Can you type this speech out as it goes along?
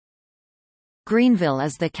Greenville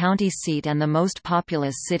is the county seat and the most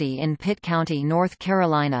populous city in Pitt County, North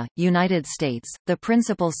Carolina, United States, the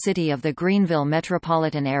principal city of the Greenville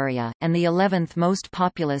metropolitan area, and the 11th most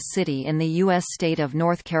populous city in the U.S. state of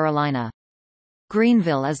North Carolina.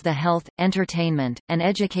 Greenville is the health, entertainment, and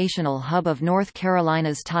educational hub of North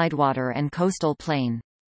Carolina's Tidewater and coastal plain.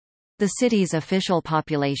 The city's official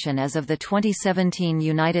population as of the 2017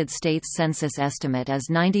 United States Census estimate is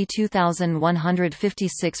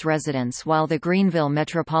 92,156 residents, while the Greenville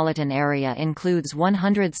metropolitan area includes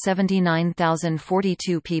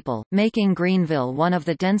 179,042 people, making Greenville one of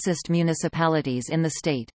the densest municipalities in the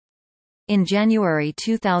state. In January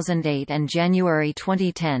 2008 and January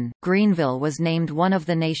 2010, Greenville was named one of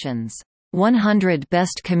the nation's 100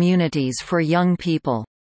 best communities for young people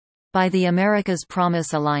by the America's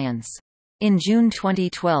Promise Alliance. In June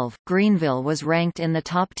 2012, Greenville was ranked in the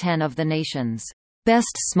top 10 of the nation's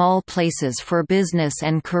best small places for business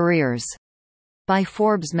and careers by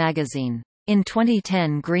Forbes magazine. In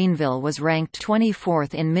 2010, Greenville was ranked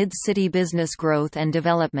 24th in Mid-City Business Growth and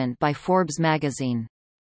Development by Forbes magazine.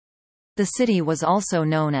 The city was also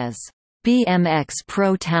known as BMX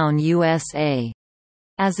Pro Town USA,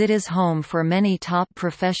 as it is home for many top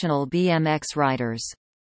professional BMX riders.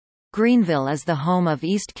 Greenville is the home of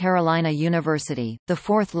East Carolina University, the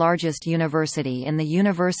fourth largest university in the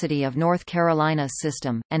University of North Carolina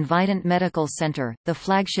system, and Vidant Medical Center, the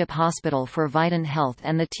flagship hospital for Vidant Health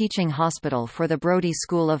and the teaching hospital for the Brody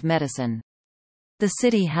School of Medicine. The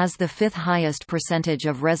city has the fifth highest percentage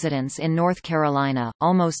of residents in North Carolina,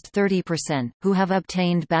 almost 30%, who have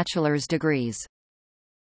obtained bachelor's degrees.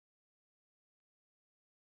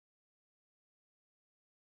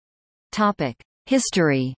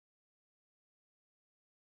 History.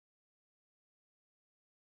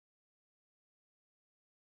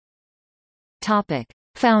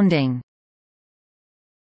 Founding.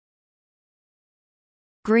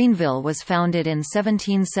 Greenville was founded in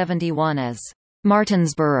 1771 as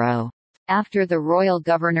Martinsboro, after the royal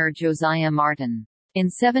governor Josiah Martin. In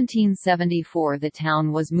 1774 the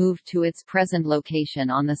town was moved to its present location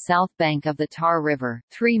on the south bank of the Tar River,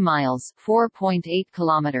 3 miles (4.8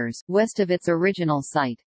 kilometers) west of its original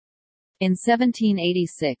site. In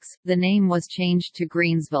 1786, the name was changed to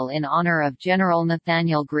Greensville in honor of General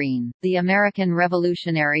Nathanael Greene, the American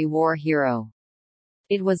Revolutionary War hero.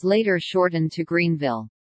 It was later shortened to Greenville.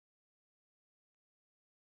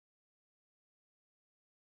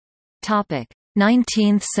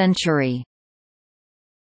 19th century.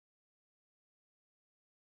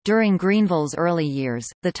 During Greenville's early years,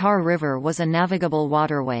 the Tar River was a navigable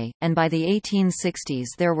waterway, and by the 1860s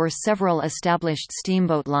there were several established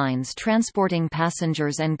steamboat lines transporting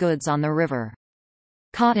passengers and goods on the river.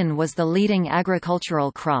 Cotton was the leading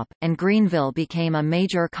agricultural crop, and Greenville became a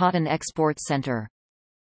major cotton export center.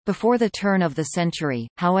 Before the turn of the century,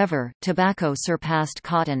 however, tobacco surpassed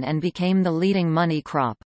cotton and became the leading money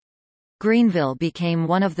crop. Greenville became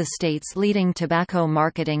one of the state's leading tobacco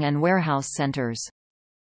marketing and warehouse centers.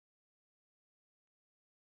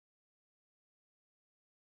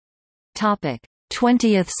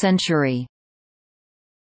 20th century.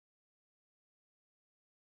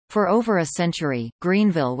 For over a century,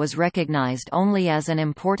 Greenville was recognized only as an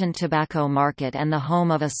important tobacco market and the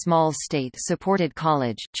home of a small state-supported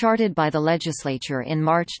college, chartered by the legislature in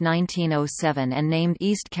March 1907 and named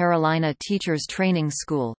East Carolina Teachers Training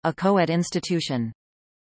School, a co-ed institution.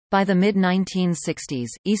 By the mid-1960s,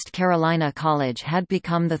 East Carolina College had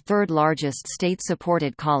become the third largest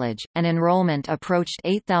state-supported college, and enrollment approached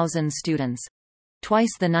 8,000 students—twice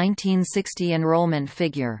the 1960 enrollment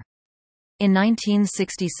figure. In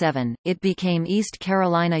 1967, it became East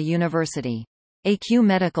Carolina University. AQ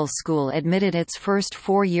Medical School admitted its first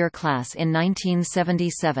 4-year class in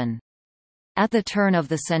 1977. At the turn of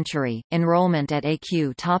the century, enrollment at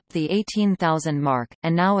AQ topped the 18,000 mark,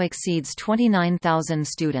 and now exceeds 29,000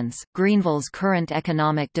 students. Greenville's current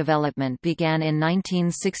economic development began in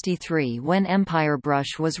 1963 when Empire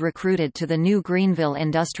Brush was recruited to the new Greenville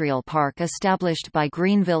Industrial Park established by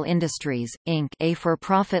Greenville Industries, Inc., a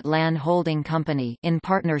for-profit land holding company, in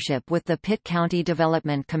partnership with the Pitt County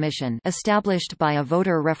Development Commission, established by a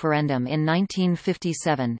voter referendum in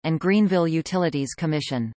 1957, and Greenville Utilities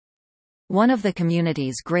Commission. One of the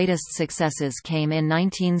community's greatest successes came in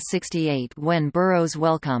 1968 when Burroughs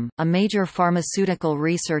Wellcome, a major pharmaceutical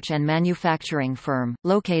research and manufacturing firm,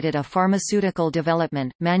 located a pharmaceutical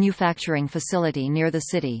development, manufacturing facility near the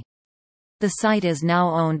city. The site is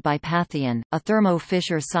now owned by Patheon, a Thermo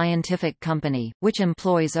Fisher Scientific company, which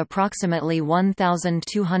employs approximately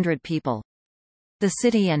 1,200 people. The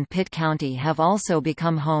city and Pitt County have also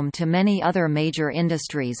become home to many other major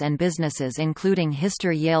industries and businesses including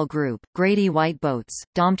Hister Yale Group, Grady White Boats,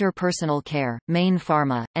 Domter Personal Care, Maine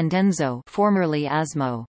Pharma, and Denso, formerly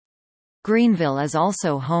Asmo. Greenville is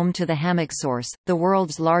also home to the Hammock Source, the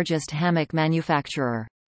world's largest hammock manufacturer.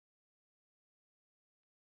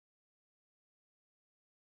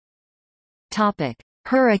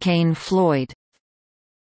 Hurricane Floyd.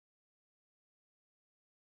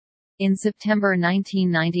 In September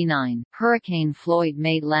 1999, Hurricane Floyd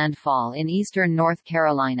made landfall in eastern North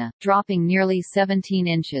Carolina, dropping nearly 17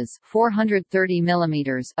 inches (430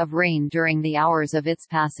 millimeters) of rain during the hours of its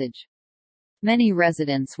passage. Many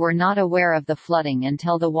residents were not aware of the flooding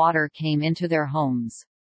until the water came into their homes.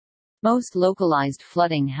 Most localized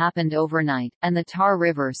flooding happened overnight, and the Tar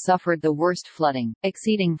River suffered the worst flooding,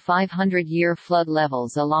 exceeding 500-year flood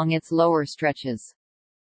levels along its lower stretches.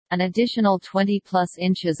 An additional 20-plus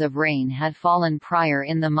inches of rain had fallen prior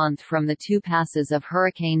in the month from the two passes of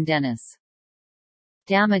Hurricane Dennis.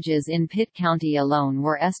 Damages in Pitt County alone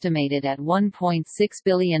were estimated at $1.6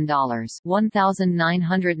 billion,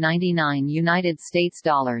 $1,999 United States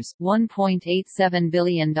dollars, $1.87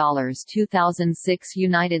 billion 2006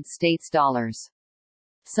 United States dollars.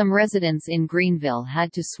 Some residents in Greenville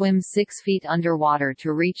had to swim 6 feet underwater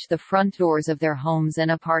to reach the front doors of their homes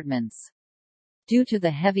and apartments. Due to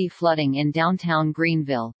the heavy flooding in downtown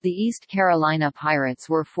Greenville, the East Carolina Pirates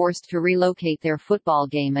were forced to relocate their football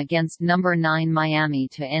game against No. 9 Miami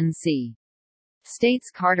to NC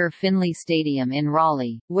State's Carter Finley Stadium in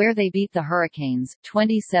Raleigh, where they beat the Hurricanes,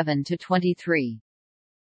 27-23.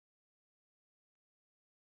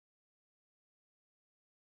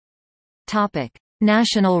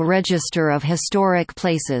 National Register of Historic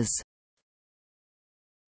Places.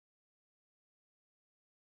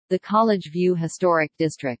 The College View Historic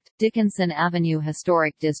District, Dickinson Avenue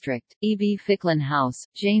Historic District, E.B. Ficklin House,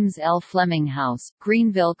 James L. Fleming House,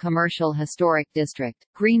 Greenville Commercial Historic District,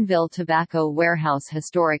 Greenville Tobacco Warehouse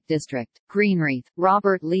Historic District, Greenreath,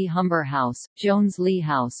 Robert Lee Humber House, Jones Lee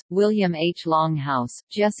House, William H. Long House,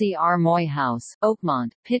 Jesse R. Moy House,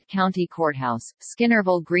 Oakmont, Pitt County Courthouse,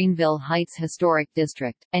 Skinnerville Greenville Heights Historic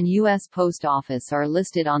District, and U.S. Post Office are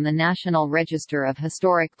listed on the National Register of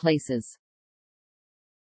Historic Places.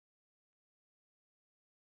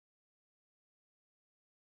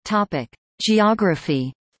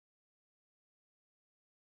 Geography.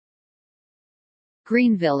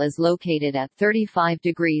 Greenville is located at 35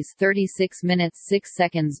 degrees 36 minutes 6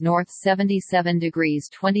 seconds north, 77 degrees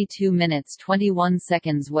 22 minutes 21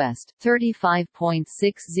 seconds west,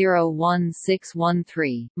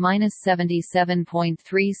 35.601613,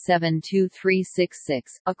 -77.372366,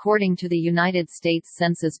 according to the United States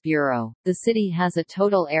Census Bureau. The city has a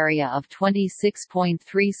total area of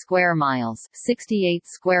 26.3 square miles, 68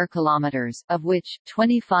 square kilometers, of which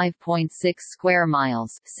 25.6 square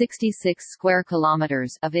miles, 66 square kilometers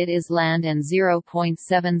of it is land and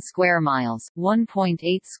 0.7 square miles,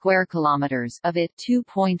 1.8 square kilometers of it,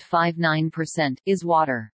 2.59%, is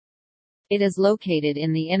water. It is located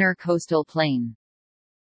in the inner coastal plain.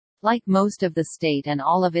 Like most of the state and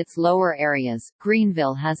all of its lower areas,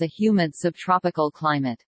 Greenville has a humid subtropical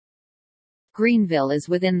climate. Greenville is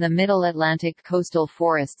within the Middle Atlantic coastal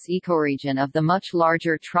forests ecoregion of the much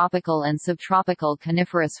larger tropical and subtropical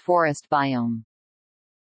coniferous forest biome.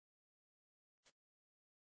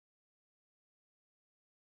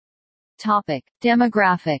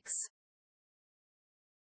 Demographics.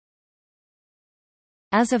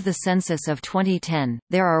 As of the census of 2010,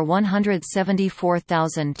 there are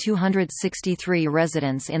 174,263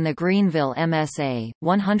 residents in the Greenville MSA,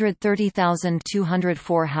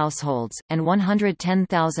 130,204 households, and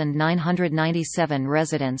 110,997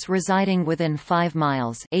 residents residing within 5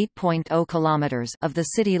 miles (8.0 kilometers) of the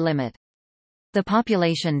city limit. The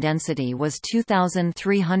population density was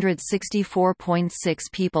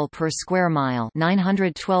 2,364.6 people per square mile,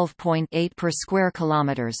 912.8 per square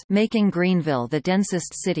kilometers, making Greenville the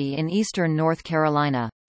densest city in eastern North Carolina.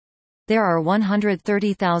 There are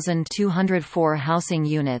 130,204 housing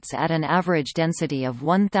units at an average density of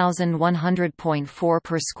 1,100.4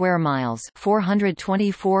 per square miles,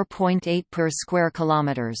 424.8 per square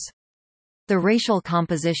kilometers. The racial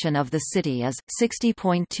composition of the city is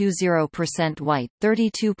 60.20% white,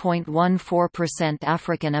 32.14%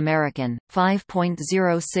 African American,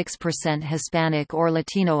 5.06% Hispanic or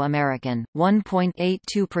Latino American,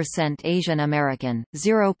 1.82% Asian American,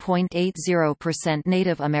 0.80%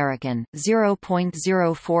 Native American,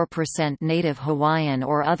 0.04% Native Hawaiian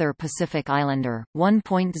or other Pacific Islander,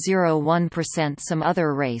 1.01% some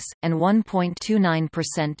other race, and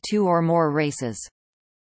 1.29% two or more races.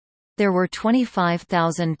 There were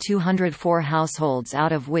 25,204 households,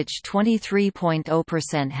 out of which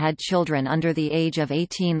 23.0% had children under the age of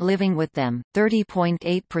 18 living with them,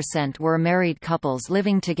 30.8% were married couples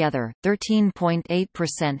living together,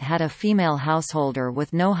 13.8% had a female householder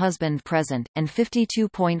with no husband present, and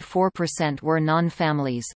 52.4% were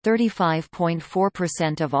non-families.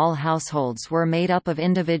 35.4% of all households were made up of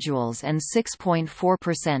individuals, and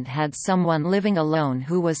 6.4% had someone living alone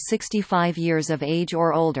who was 65 years of age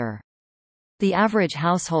or older. The average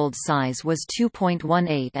household size was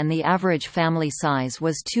 2.18 and the average family size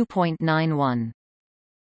was 2.91.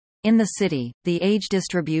 In the city, the age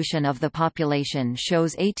distribution of the population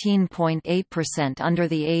shows 18.8% under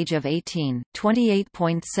the age of 18,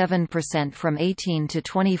 28.7% from 18 to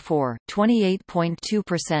 24,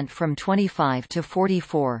 28.2% from 25 to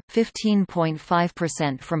 44,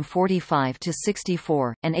 15.5% from 45 to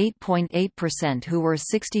 64, and 8.8% who were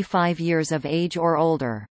 65 years of age or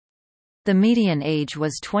older. The median age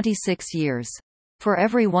was 26 years. For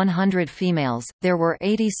every 100 females, there were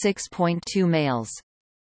 86.2 males.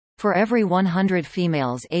 For every 100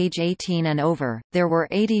 females age 18 and over, there were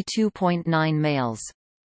 82.9 males.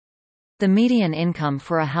 The median income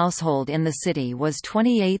for a household in the city was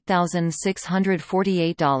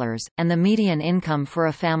 $28,648, and the median income for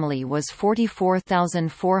a family was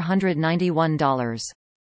 $44,491.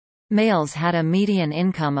 Males had a median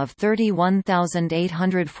income of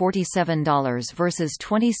 $31,847 versus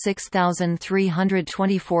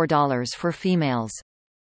 $26,324 for females.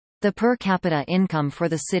 The per capita income for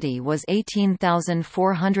the city was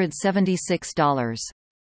 $18,476.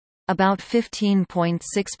 About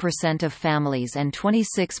 15.6% of families and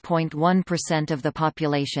 26.1% of the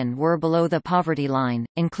population were below the poverty line,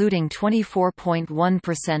 including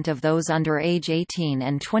 24.1% of those under age 18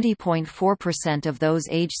 and 20.4% of those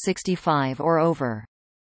age 65 or over.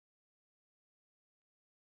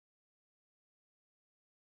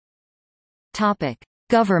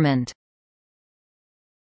 Government.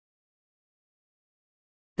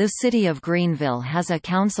 The City of Greenville has a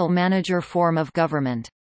council-manager form of government.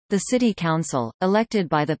 The City Council, elected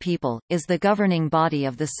by the people, is the governing body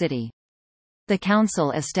of the city. The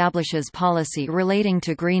council establishes policy relating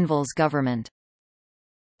to Greenville's government.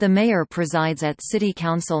 The mayor presides at city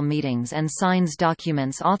council meetings and signs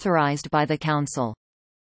documents authorized by the council.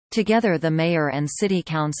 Together the mayor and city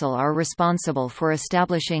council are responsible for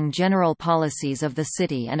establishing general policies of the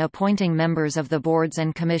city and appointing members of the boards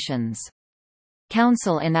and commissions.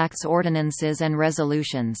 Council enacts ordinances and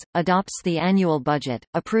resolutions, adopts the annual budget,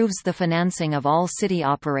 approves the financing of all city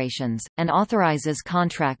operations, and authorizes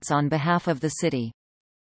contracts on behalf of the city.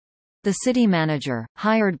 The city manager,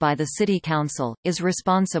 hired by the city council, is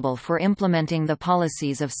responsible for implementing the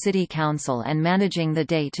policies of city council and managing the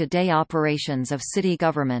day-to-day operations of city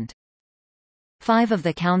government. 5 of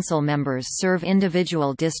the council members serve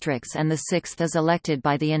individual districts and the 6th is elected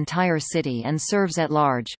by the entire city and serves at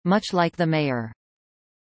large, much like the mayor.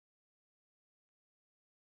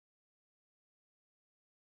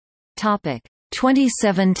 Topic: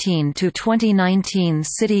 2017 to 2019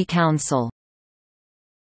 City Council.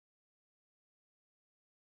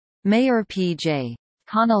 Mayor P.J.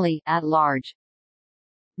 Connolly, at large.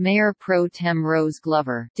 Mayor Pro Tem Rose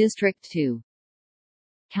Glover, District 2.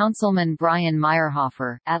 Councilman Brian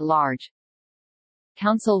Meyerhofer, at large.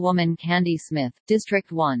 Councilwoman Candy Smith,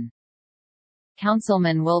 District 1.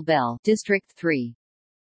 Councilman Will Bell, District 3.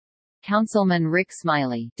 Councilman Rick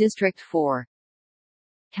Smiley, District 4.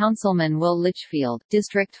 Councilman Will Litchfield,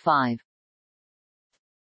 District 5.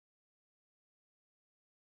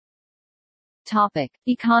 Topic: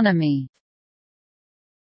 Economy.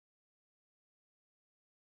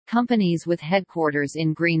 Companies with headquarters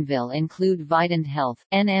in Greenville include Vidant Health,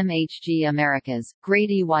 NMHG Americas,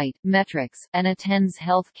 Grady White, Metrix, and Attends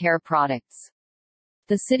Health Care Products.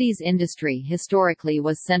 The city's industry historically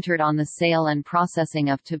was centered on the sale and processing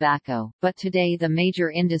of tobacco, but today the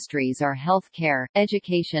major industries are health care,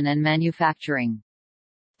 education and manufacturing.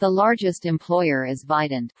 The largest employer is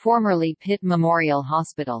Vidant, formerly Pitt Memorial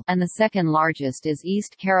Hospital, and the second largest is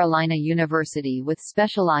East Carolina University, with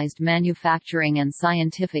specialized manufacturing and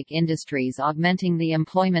scientific industries augmenting the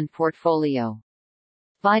employment portfolio.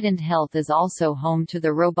 Vidant Health is also home to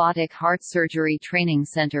the Robotic Heart Surgery Training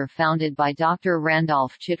Center founded by Dr.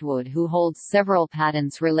 Randolph Chitwood, who holds several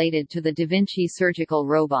patents related to the Da Vinci surgical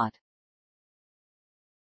robot.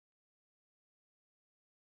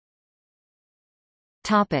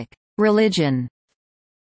 Religion.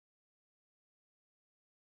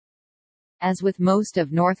 As with most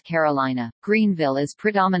of North Carolina, Greenville is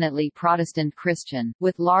predominantly Protestant Christian,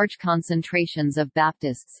 with large concentrations of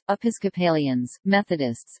Baptists, Episcopalians,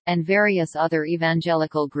 Methodists, and various other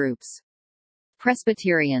evangelical groups.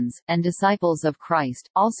 Presbyterians, and Disciples of Christ,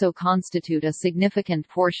 also constitute a significant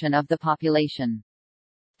portion of the population.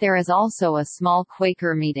 There is also a small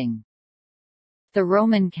Quaker meeting. The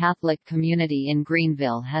Roman Catholic community in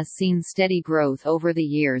Greenville has seen steady growth over the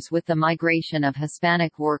years with the migration of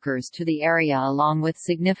Hispanic workers to the area along with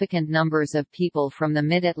significant numbers of people from the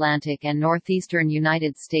Mid-Atlantic and northeastern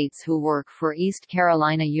United States who work for East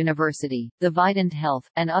Carolina University, the Vidant Health,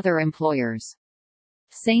 and other employers.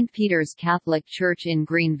 St. Peter's Catholic Church in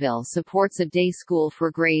Greenville supports a day school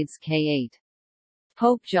for grades K-8.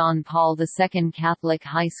 Pope John Paul II Catholic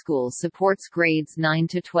High School supports grades 9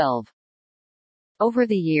 to 12. Over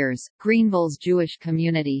the years, Greenville's Jewish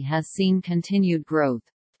community has seen continued growth.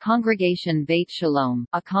 Congregation Beit Shalom,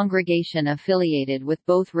 a congregation affiliated with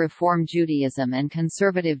both Reform Judaism and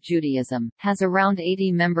Conservative Judaism, has around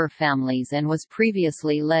 80 member families and was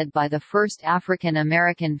previously led by the first African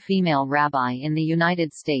American female rabbi in the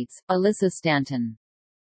United States, Alyssa Stanton.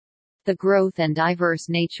 The growth and diverse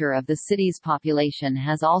nature of the city's population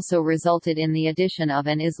has also resulted in the addition of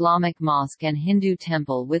an Islamic mosque and Hindu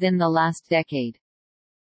temple within the last decade.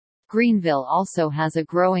 Greenville also has a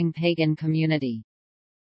growing pagan community.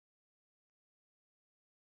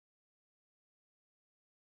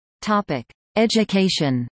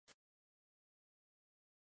 Education.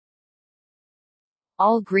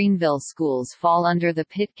 All Greenville schools fall under the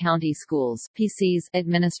Pitt County Schools (PC's)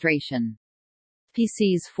 administration.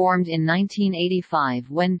 PC's formed in 1985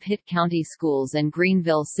 when Pitt County Schools and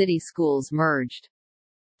Greenville City Schools merged.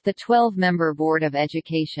 The 12-member Board of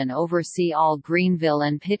Education oversee all Greenville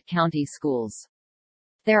and Pitt County schools.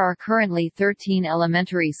 There are currently 13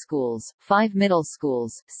 elementary schools, 5 middle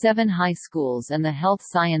schools, 7 high schools and the Health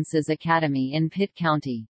Sciences Academy in Pitt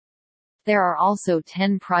County. There are also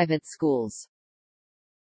 10 private schools.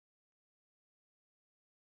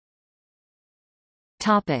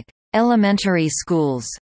 Elementary schools.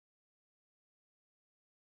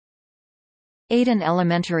 Ayden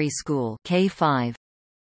Elementary School K-5.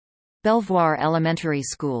 Belvoir Elementary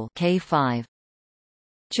School K-5.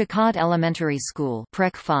 Chicot Elementary School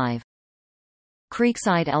Prec 5.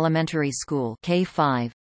 Creekside Elementary School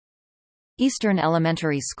K-5. Eastern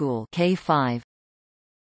Elementary School K-5.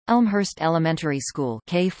 Elmhurst Elementary School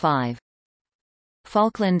K-5.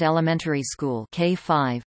 Falkland Elementary School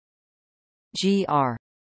K-5. Gr.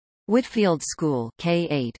 Whitfield School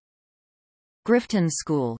K-8. Grifton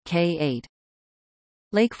School K-8.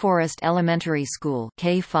 Lake Forest Elementary School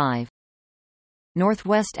K-5.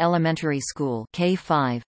 Northwest Elementary School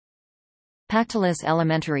K-5. Pactolus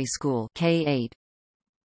Elementary School K-8.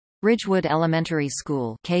 Ridgewood Elementary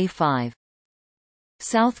School K-5.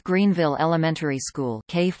 South Greenville Elementary School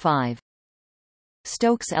K-5.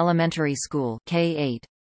 Stokes Elementary School K-8.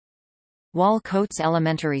 Wall Coates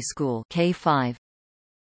Elementary School K-5.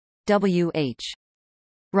 W.H.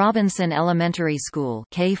 Robinson Elementary School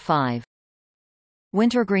K-5.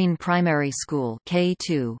 Wintergreen Primary School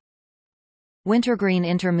K-2. Wintergreen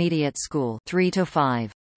Intermediate School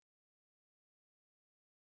 3–5.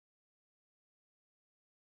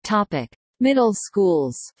 Topic: Middle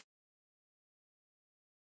schools.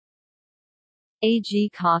 A.G.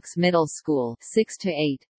 Cox Middle School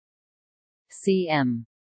 6–8. C.M.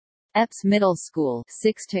 Epps Middle School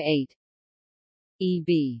 6–8.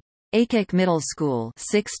 E.B. Aycock Middle School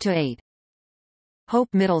 6–8. Hope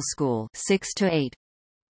Middle School 6–8.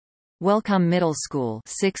 Welcome Middle School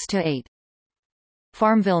 6–8.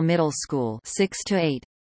 Farmville Middle School 6–8.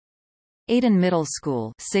 Ayden Middle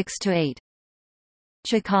School 6–8.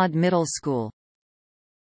 Chicod Middle School.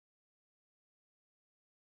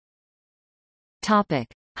 Topic: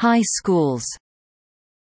 High schools.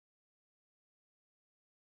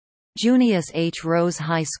 Junius H. Rose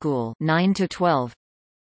High School 9–12.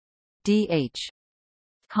 D.H.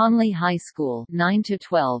 Conley High School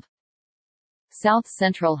 9–12. South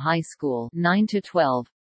Central High School 9–12.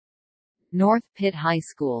 North Pitt High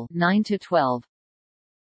School 9–12.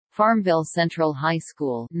 Farmville Central High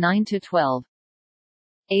School 9–12.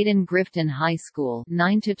 Ayden Grifton High School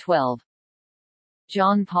 9–12.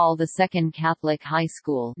 John Paul II Catholic High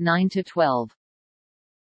School 9–12.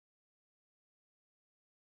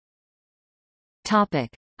 Topic: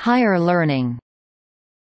 Higher learning.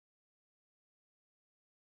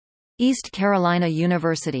 East Carolina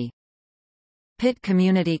University, Pitt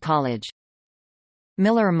Community College,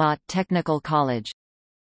 Miller Mott Technical College,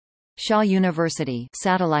 Shaw University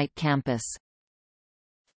Satellite Campus.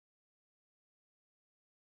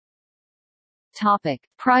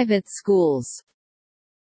 Private schools.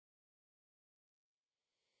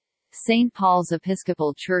 St. Paul's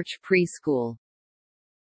Episcopal Church Preschool,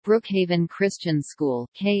 Brookhaven Christian School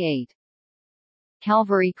K-8,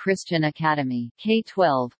 Calvary Christian Academy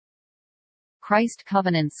K-12, Christ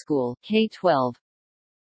Covenant School K-12,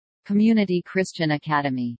 Community Christian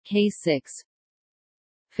Academy K-6,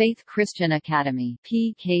 Faith Christian Academy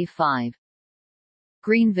PK-5,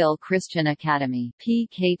 Greenville Christian Academy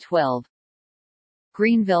PK-12,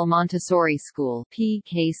 Greenville Montessori School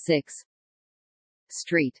PK-6,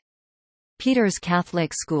 St. Peter's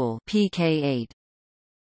Catholic School PK-8,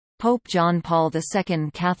 Pope John Paul II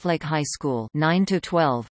Catholic High School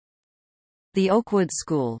 9–12, The Oakwood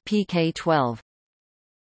School PK-12,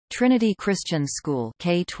 Trinity Christian School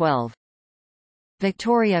K-12,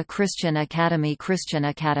 Victoria Christian Academy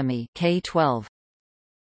K-12.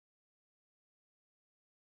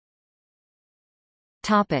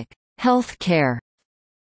 Topic: Health care.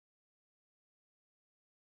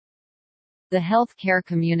 The health care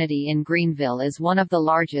community in Greenville is one of the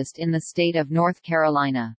largest in the state of North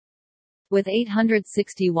Carolina. With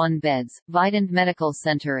 861 beds, Vidant Medical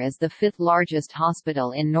Center is the fifth largest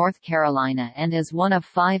hospital in North Carolina and is one of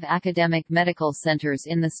 5 academic medical centers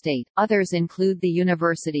in the state. Others include the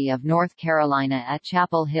University of North Carolina at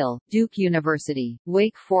Chapel Hill, Duke University,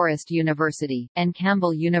 Wake Forest University, and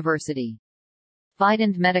Campbell University.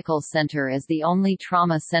 Vidant Medical Center is the only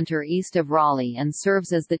trauma center east of Raleigh and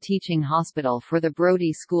serves as the teaching hospital for the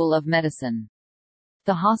Brody School of Medicine.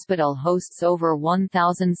 The hospital hosts over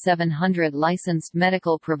 1,700 licensed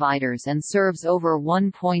medical providers and serves over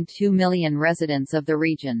 1.2 million residents of the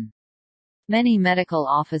region. Many medical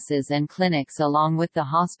offices and clinics along with the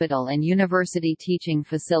hospital and university teaching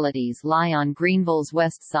facilities lie on Greenville's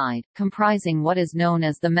west side, comprising what is known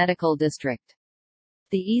as the Medical District.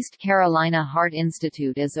 The East Carolina Heart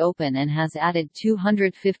Institute is open and has added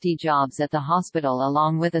 250 jobs at the hospital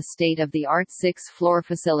along with a state-of-the-art 6-floor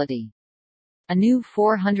facility. A new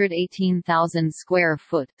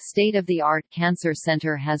 418,000-square-foot, state-of-the-art cancer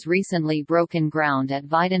center has recently broken ground at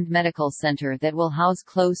Vidant Medical Center that will house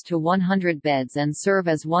close to 100 beds and serve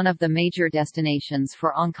as one of the major destinations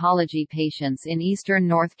for oncology patients in eastern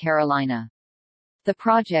North Carolina. The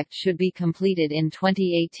project should be completed in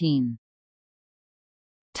 2018.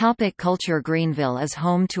 Topic: Culture. Greenville is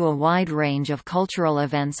home to a wide range of cultural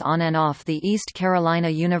events on and off the East Carolina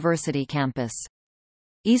University campus.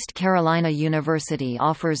 East Carolina University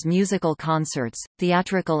offers musical concerts,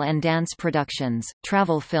 theatrical and dance productions,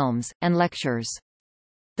 travel films, and lectures.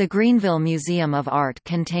 The Greenville Museum of Art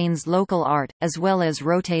contains local art, as well as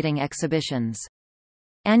rotating exhibitions.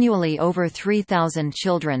 Annually over 3,000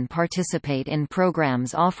 children participate in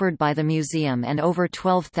programs offered by the museum and over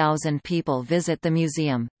 12,000 people visit the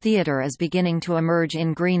museum. Theater is beginning to emerge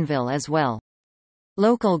in Greenville as well.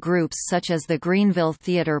 Local groups such as the Greenville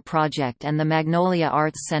Theater Project and the Magnolia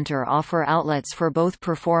Arts Center offer outlets for both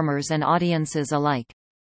performers and audiences alike.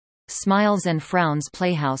 Smiles and Frowns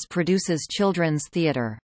Playhouse produces children's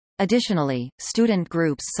theater. Additionally, student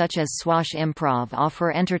groups such as Swash Improv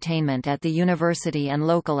offer entertainment at the university and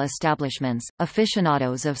local establishments.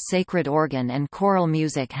 Aficionados of sacred organ and choral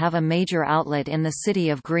music have a major outlet in the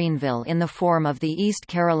city of Greenville in the form of the East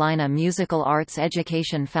Carolina Musical Arts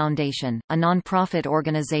Education Foundation, a nonprofit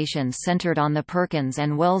organization centered on the Perkins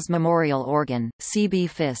and Wells Memorial Organ. C.B.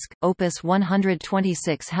 Fisk, Opus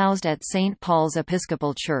 126, housed at St. Paul's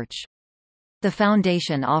Episcopal Church. The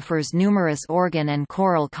foundation offers numerous organ and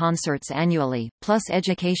choral concerts annually, plus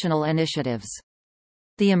educational initiatives.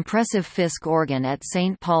 The impressive Fisk organ at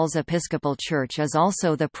St. Paul's Episcopal Church is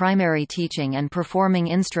also the primary teaching and performing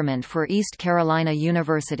instrument for East Carolina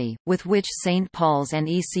University, with which St. Paul's and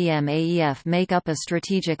ECMAEF make up a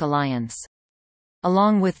strategic alliance.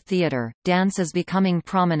 Along with theater, dance is becoming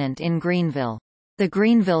prominent in Greenville. The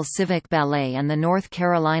Greenville Civic Ballet and the North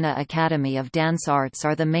Carolina Academy of Dance Arts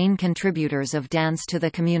are the main contributors of dance to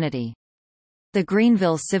the community. The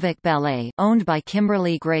Greenville Civic Ballet, owned by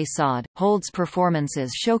Kimberly Gray Sod, holds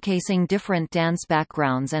performances showcasing different dance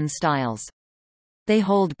backgrounds and styles. They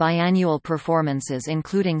hold biannual performances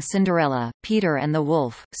including Cinderella, Peter and the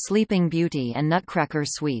Wolf, Sleeping Beauty and Nutcracker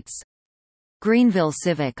Suites. Greenville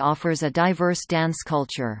Civic offers a diverse dance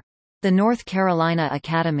culture. The North Carolina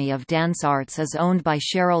Academy of Dance Arts is owned by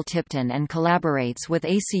Cheryl Tipton and collaborates with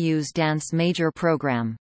ACU's Dance Major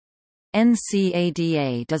program.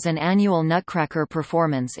 NCADA does an annual Nutcracker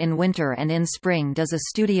performance in winter and in spring does a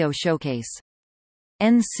studio showcase.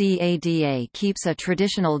 NCADA keeps a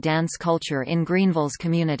traditional dance culture in Greenville's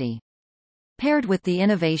community. Paired with the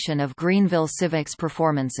innovation of Greenville Civic's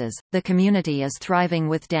performances, the community is thriving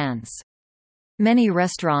with dance. Many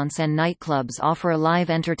restaurants and nightclubs offer live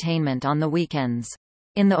entertainment on the weekends.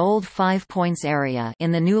 In the old Five Points area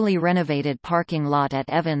in the newly renovated parking lot at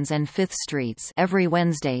Evans and 5th Streets every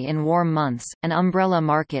Wednesday in warm months, an umbrella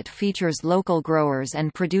market features local growers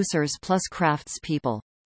and producers plus craftspeople.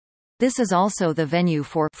 This is also the venue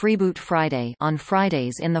for Freeboot Friday on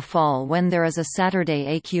Fridays in the fall when there is a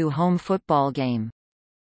Saturday AQ home football game.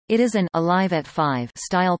 It is an Alive at 5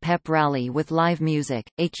 style pep rally with live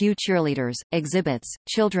music, AQ cheerleaders, exhibits,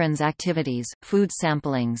 children's activities, food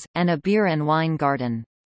samplings, and a beer and wine garden.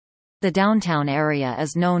 The downtown area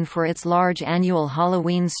is known for its large annual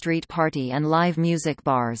Halloween street party and live music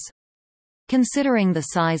bars. Considering the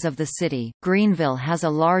size of the city, Greenville has a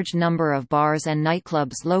large number of bars and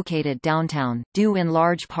nightclubs located downtown, due in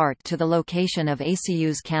large part to the location of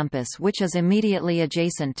ACU's campus, which is immediately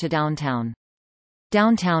adjacent to downtown.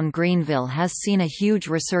 Downtown Greenville has seen a huge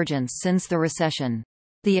resurgence since the recession.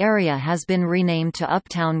 The area has been renamed to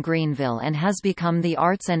Uptown Greenville and has become the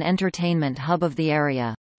arts and entertainment hub of the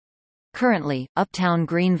area. Currently, Uptown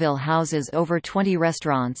Greenville houses over 20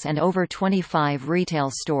 restaurants and over 25 retail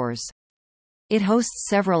stores. It hosts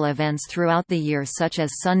several events throughout the year such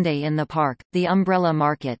as Sunday in the Park, the Umbrella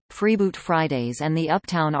Market, Freeboot Fridays and the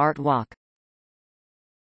Uptown Art Walk.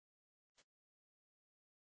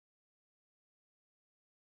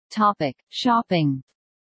 Shopping.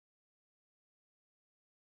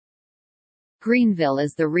 Greenville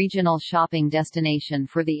is the regional shopping destination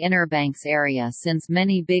for the Inner Banks area since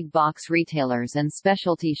many big box retailers and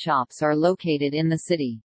specialty shops are located in the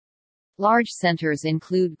city. Large centers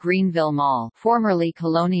include Greenville Mall, formerly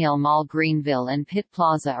Colonial Mall Greenville, and Pitt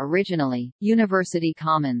Plaza, originally University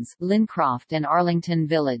Commons, Lincroft and Arlington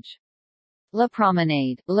Village. La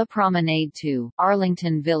Promenade 2,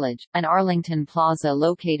 Arlington Village, an Arlington Plaza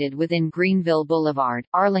located within Greenville Boulevard,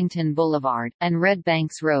 Arlington Boulevard, and Red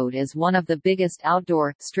Banks Road is one of the biggest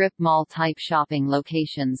outdoor, strip mall-type shopping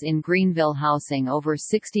locations in Greenville, housing over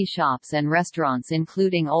 60 shops and restaurants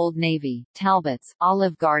including Old Navy, Talbot's,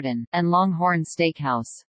 Olive Garden, and Longhorn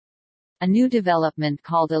Steakhouse. A new development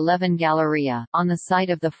called 11 Galleria, on the site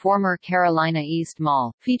of the former Carolina East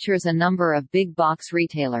Mall, features a number of big box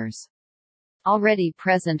retailers. Already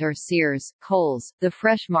present are Sears, Kohl's, The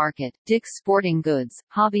Fresh Market, Dick's Sporting Goods,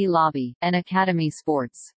 Hobby Lobby, and Academy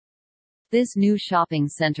Sports. This new shopping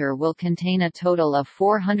center will contain a total of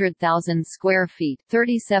 400,000 square feet,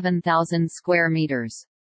 37,000 square meters.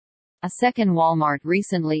 A second Walmart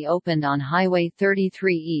recently opened on Highway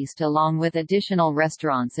 33 East along with additional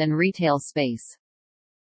restaurants and retail space.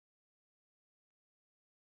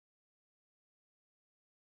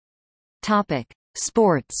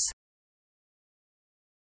 Sports.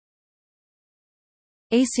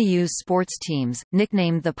 ACU's sports teams,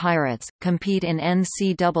 nicknamed the Pirates, compete in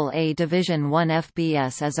NCAA Division I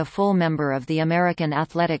FBS as a full member of the American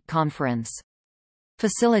Athletic Conference.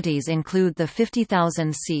 Facilities include the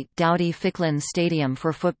 50,000-seat Dowdy-Ficklin Stadium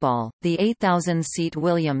for football, the 8,000-seat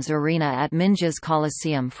Williams Arena at Minges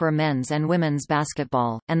Coliseum for men's and women's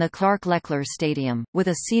basketball, and the Clark Leckler Stadium, with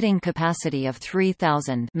a seating capacity of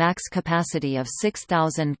 3,000, max capacity of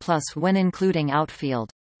 6,000 plus when including outfield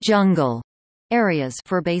jungle areas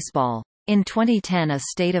for baseball. In 2010, a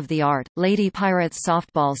state-of-the-art, Lady Pirates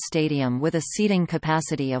softball stadium with a seating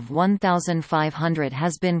capacity of 1,500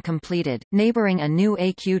 has been completed, neighboring a new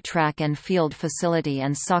AQ track and field facility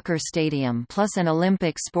and soccer stadium plus an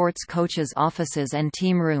Olympic sports coaches' offices and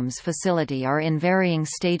team rooms facility are in varying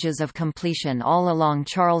stages of completion all along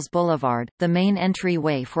Charles Boulevard, the main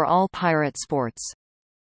entryway for all Pirate sports.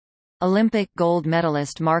 Olympic gold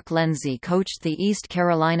medalist Mark Lenzi coached the East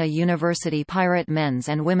Carolina University Pirate men's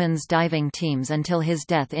and women's diving teams until his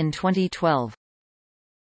death in 2012.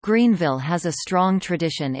 Greenville has a strong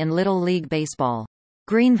tradition in Little League baseball.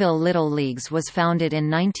 Greenville Little Leagues was founded in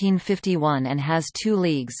 1951 and has two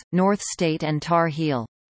leagues, North State and Tar Heel.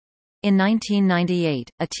 In 1998,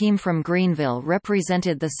 a team from Greenville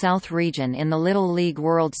represented the South region in the Little League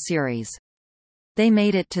World Series. They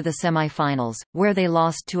made it to the semifinals, where they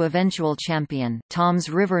lost to eventual champion, Toms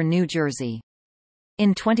River, New Jersey.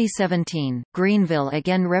 In 2017, Greenville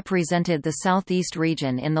again represented the Southeast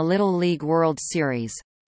region in the Little League World Series.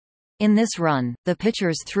 In this run, the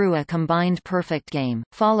pitchers threw a combined perfect game,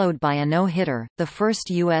 followed by a no-hitter, the first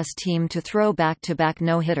U.S. team to throw back-to-back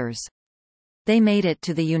no-hitters. They made it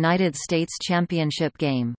to the United States Championship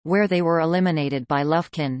game, where they were eliminated by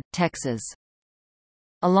Lufkin, Texas.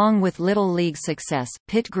 Along with Little League success,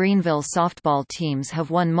 Pitt Greenville softball teams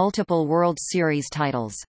have won multiple World Series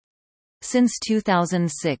titles. Since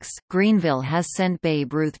 2006, Greenville has sent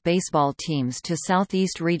Babe Ruth baseball teams to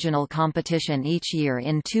Southeast Regional competition each year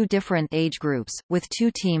in 2 different age groups, with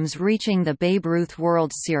 2 teams reaching the Babe Ruth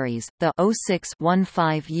World Series, the 06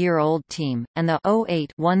 15-year-old team, and the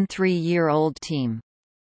 08 13-year-old team.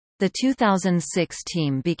 The 2006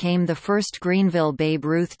 team became the first Greenville Babe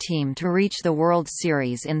Ruth team to reach the World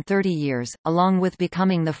Series in 30 years, along with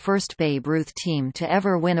becoming the first Babe Ruth team to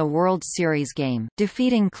ever win a World Series game,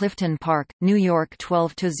 defeating Clifton Park, New York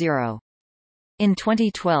 12-0. In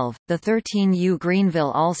 2012, the 13U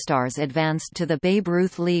Greenville All-Stars advanced to the Babe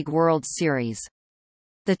Ruth League World Series.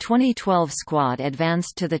 The 2012 squad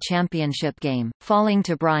advanced to the championship game, falling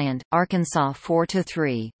to Bryant, Arkansas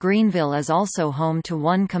 4-3. Greenville is also home to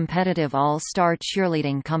one competitive all-star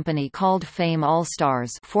cheerleading company called Fame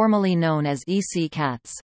All-Stars, formerly known as EC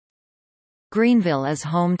Cats. Greenville is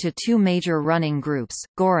home to 2 major running groups,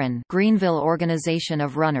 Gorin, Greenville Organization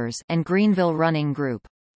of Runners, and Greenville Running Group.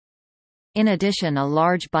 In addition, a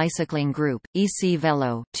large bicycling group, EC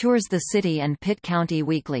Velo, tours the city and Pitt County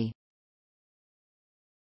weekly.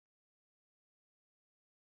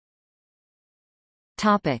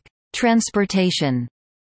 Transportation.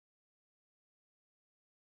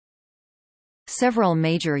 Several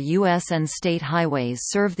major U.S. and state highways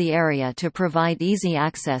serve the area to provide easy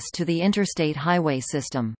access to the interstate highway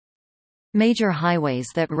system. Major highways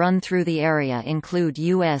that run through the area include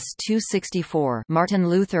US 264 Martin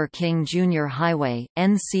Luther King Jr. Highway,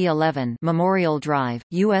 NC 11 Memorial Drive,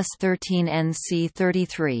 US 13 NC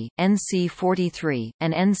 33, NC 43,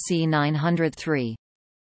 and NC 903.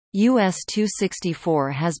 US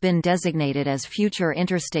 264 has been designated as future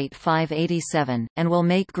Interstate 587, and will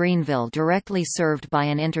make Greenville directly served by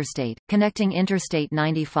an interstate, connecting Interstate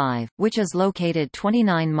 95, which is located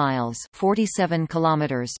 29 miles 47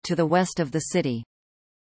 kilometers to the west of the city.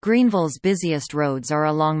 Greenville's busiest roads are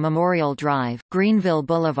along Memorial Drive, Greenville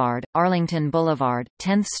Boulevard, Arlington Boulevard,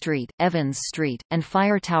 10th Street, Evans Street, and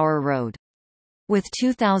Fire Tower Road. With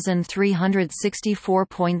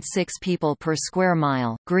 2,364.6 people per square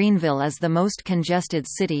mile, Greenville is the most congested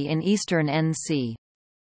city in eastern NC.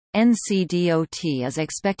 NCDOT is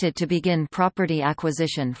expected to begin property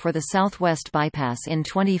acquisition for the Southwest Bypass in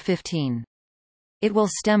 2015. It will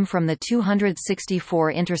stem from the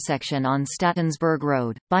 264 intersection on Statensburg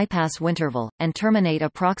Road, bypass Winterville, and terminate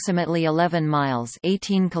approximately 11 miles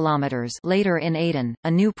 18 kilometers later in Ayden.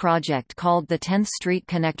 A new project called the 10th Street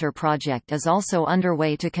Connector Project is also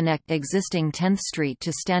underway to connect existing 10th Street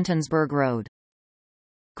to Stantonsburg Road.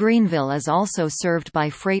 Greenville is also served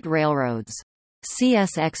by freight railroads.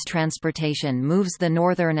 CSX Transportation moves the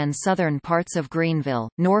northern and southern parts of Greenville.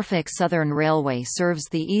 Norfolk Southern Railway serves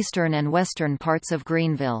the eastern and western parts of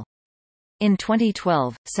Greenville. In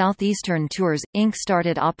 2012, Southeastern Tours, Inc.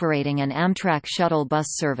 started operating an Amtrak shuttle bus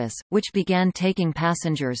service, which began taking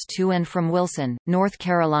passengers to and from Wilson, North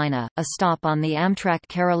Carolina, a stop on the Amtrak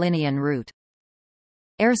Carolinian route.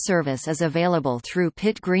 Air service is available through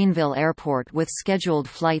Pitt-Greenville Airport with scheduled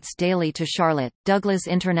flights daily to Charlotte, Douglas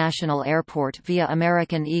International Airport via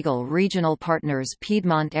American Eagle Regional Partners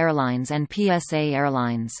Piedmont Airlines and PSA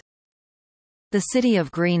Airlines. The City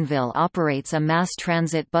of Greenville operates a mass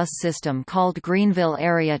transit bus system called Greenville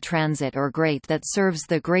Area Transit or GRATE that serves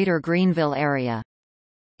the greater Greenville area.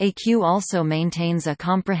 AQ also maintains a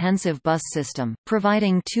comprehensive bus system,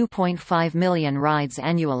 providing 2.5 million rides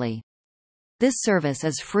annually. This service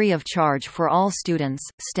is free of charge for all students,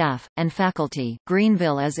 staff, and faculty.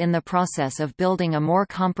 Greenville is in the process of building a more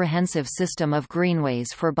comprehensive system of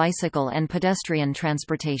greenways for bicycle and pedestrian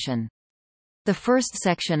transportation. The first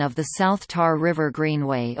section of the South Tar River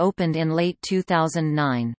Greenway opened in late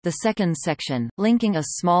 2009. The second section, linking a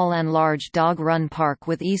small and large dog run park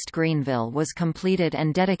with East Greenville, was completed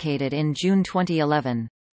and dedicated in June 2011.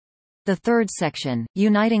 The third section,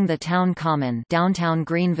 uniting the Town Common downtown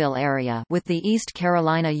Greenville area with the East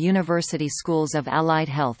Carolina University Schools of Allied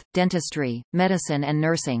Health, Dentistry, Medicine and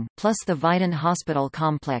Nursing, plus the Vidant Hospital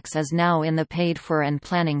complex, is now in the paid-for and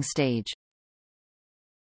planning stage.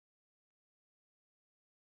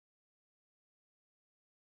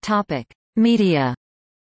 Media.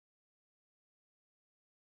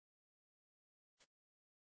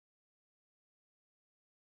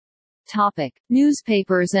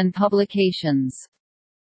 Newspapers and publications.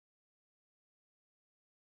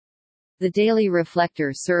 The Daily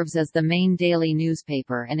Reflector serves as the main daily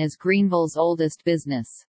newspaper and is Greenville's oldest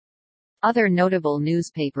business. Other notable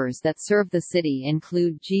newspapers that serve the city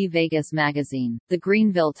include G Vegas Magazine, the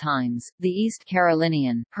Greenville Times, the East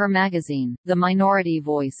Carolinian, Her Magazine, the Minority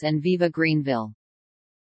Voice and Viva Greenville.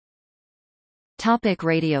 Topic: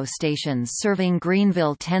 radio stations serving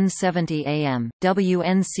Greenville: 1070 AM,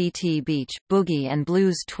 WNCT Beach, Boogie and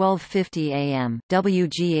Blues 1250 AM,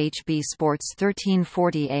 WGHB Sports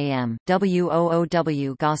 1340 AM,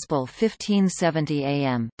 WOOW Gospel 1570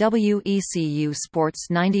 AM, WECU Sports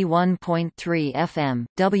 91.3 FM,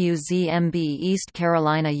 WZMB East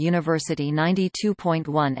Carolina University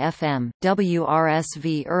 92.1 FM,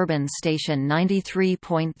 WRSV Urban Station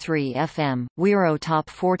 93.3 FM, Wiro Top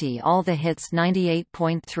 40 All the Hits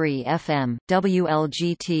 98.3 FM,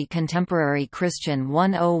 WLGT Contemporary Christian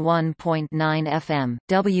 101.9 FM,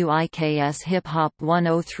 WIKS Hip Hop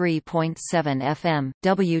 103.7 FM,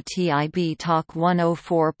 WTIB Talk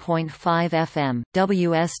 104.5 FM,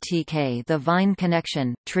 WSTK The Vine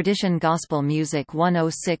Connection, Tradition Gospel Music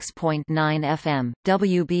 106.9 FM,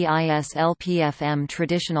 WBIS LPFM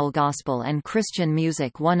Traditional Gospel and Christian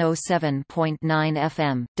Music 107.9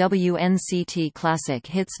 FM, WNCT Classic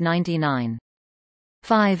Hits 99.5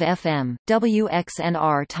 FM,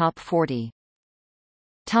 WXNR Top 40.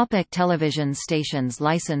 Topic: television stations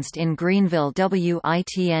licensed in Greenville: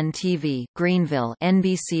 WITN-TV, Greenville,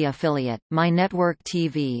 NBC affiliate, My Network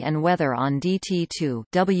TV and Weather on DT2,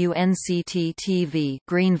 WNCT-TV,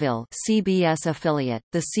 Greenville, CBS affiliate,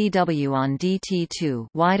 The CW on DT2,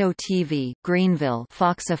 Wido TV, Greenville,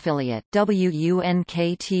 Fox affiliate,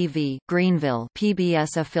 WUNK-TV, Greenville,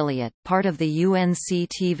 PBS affiliate, part of the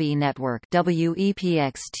UNC-TV network,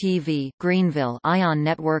 WEPX-TV, Greenville, ION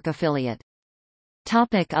network affiliate.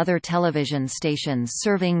 Topic: other television stations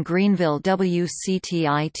serving Greenville: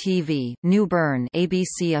 WCTI-TV, New Bern,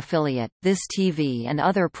 ABC affiliate, This TV and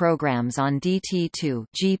other programs on DT2,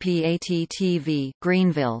 GPAT-TV,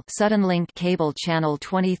 Greenville, Suddenlink Cable Channel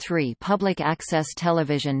 23, Public Access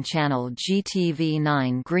Television Channel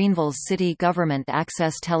GTV9, Greenville's City Government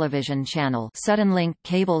Access Television Channel, Suddenlink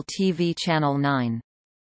Cable TV Channel 9.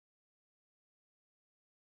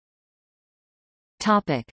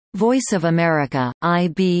 Topic: Voice of America,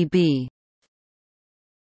 IBB.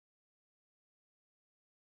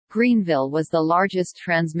 Greenville was the largest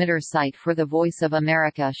transmitter site for the Voice of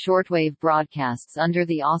America shortwave broadcasts under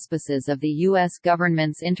the auspices of the U.S.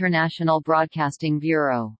 government's International Broadcasting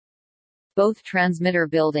Bureau. Both transmitter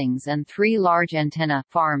buildings and 3 large antenna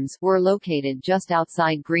farms were located just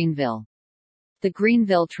outside Greenville. The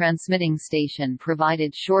Greenville transmitting station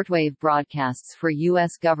provided shortwave broadcasts for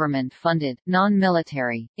U.S. government-funded,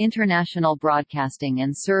 non-military, international broadcasting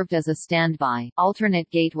and served as a standby, alternate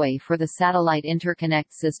gateway for the satellite interconnect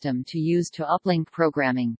system to use to uplink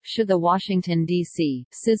programming, should the Washington, D.C.,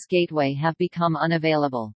 CIS gateway have become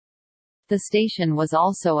unavailable. The station was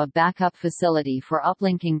also a backup facility for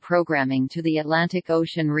uplinking programming to the Atlantic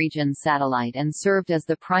Ocean region satellite and served as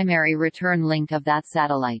the primary return link of that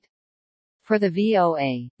satellite. For the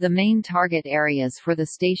VOA, the main target areas for the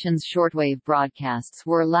station's shortwave broadcasts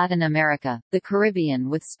were Latin America, the Caribbean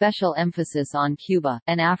with special emphasis on Cuba,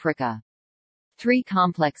 and Africa. 3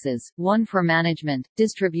 complexes, one for management,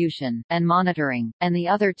 distribution, and monitoring, and the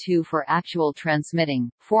other 2 for actual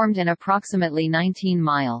transmitting, formed an approximately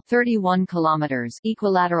 19-mile (31 kilometers)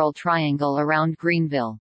 equilateral triangle around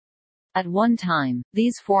Greenville. At one time,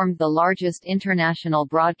 these formed the largest international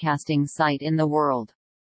broadcasting site in the world.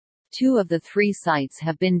 2 of the 3 sites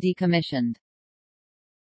have been decommissioned.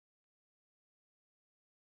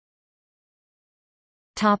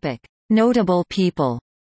 Topic: Notable people.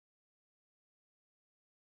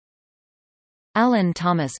 Alan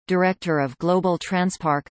Thomas, Director of Global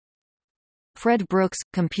Transpark. Fred Brooks,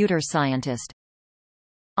 Computer Scientist.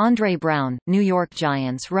 Andre Brown, New York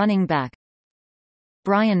Giants running back.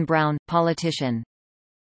 Brian Brown, Politician.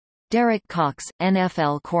 Derek Cox,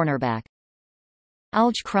 NFL Cornerback.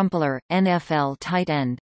 Alge Crumpler, NFL tight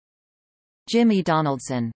end. Jimmy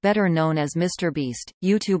Donaldson, better known as Mr. Beast,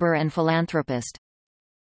 YouTuber and philanthropist.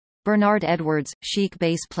 Bernard Edwards, Chic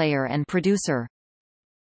bass player and producer.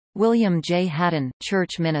 William J. Haddon,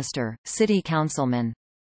 church minister, city councilman.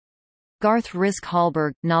 Garth Risk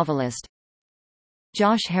Hallberg, novelist.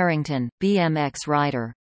 Josh Harrington, BMX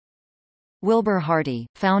rider. Wilbur Hardy,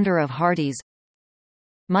 founder of Hardee's.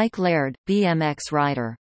 Mike Laird, BMX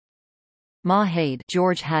rider. Ma Haid,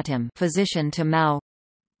 George Hatem, physician to Mao.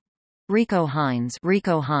 Rico Hines,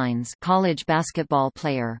 college basketball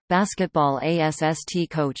player, basketball ASST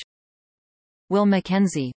coach. Will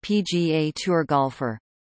McKenzie, PGA Tour golfer.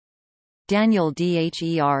 Daniel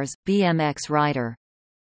Dhers, BMX rider.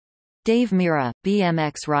 Dave Mira,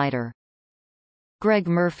 BMX rider. Greg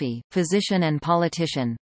Murphy, physician and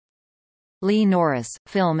politician. Lee Norris,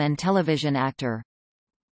 film and television actor.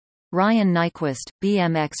 Ryan Nyquist,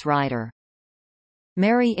 BMX rider.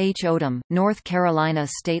 Mary H. Odom, North Carolina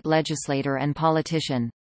state legislator and politician.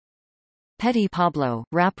 Petty Pablo,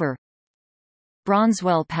 rapper.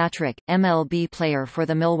 Bronzewell Patrick, MLB player for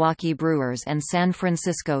the Milwaukee Brewers and San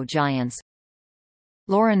Francisco Giants.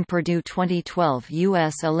 Lauren Perdue, 2012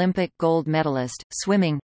 U.S. Olympic gold medalist,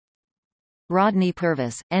 swimming. Rodney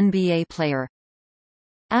Purvis, NBA player.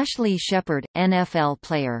 Ashley Shepard, NFL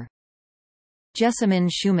player. Jessamine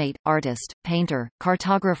Shumate, artist, painter,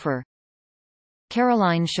 cartographer.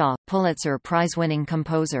 Caroline Shaw, Pulitzer Prize-winning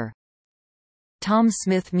composer. Tom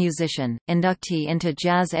Smith, musician, inductee into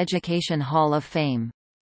Jazz Education Hall of Fame.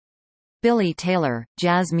 Billy Taylor,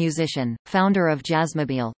 jazz musician, founder of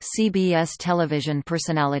Jazzmobile, CBS television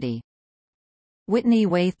personality. Whitney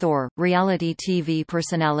Way Thor, reality TV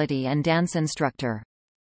personality and dance instructor.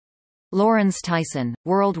 Lawrence Tyson,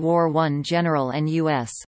 World War I general and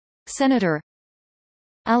U.S. Senator.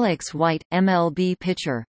 Alex White, MLB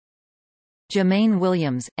pitcher. Jermaine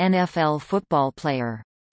Williams, NFL football player.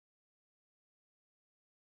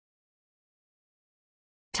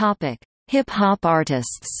 Topic: Hip-hop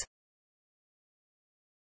artists.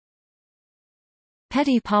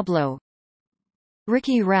 Petty Pablo.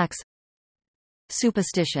 Ricky Rax.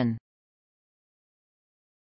 Superstition.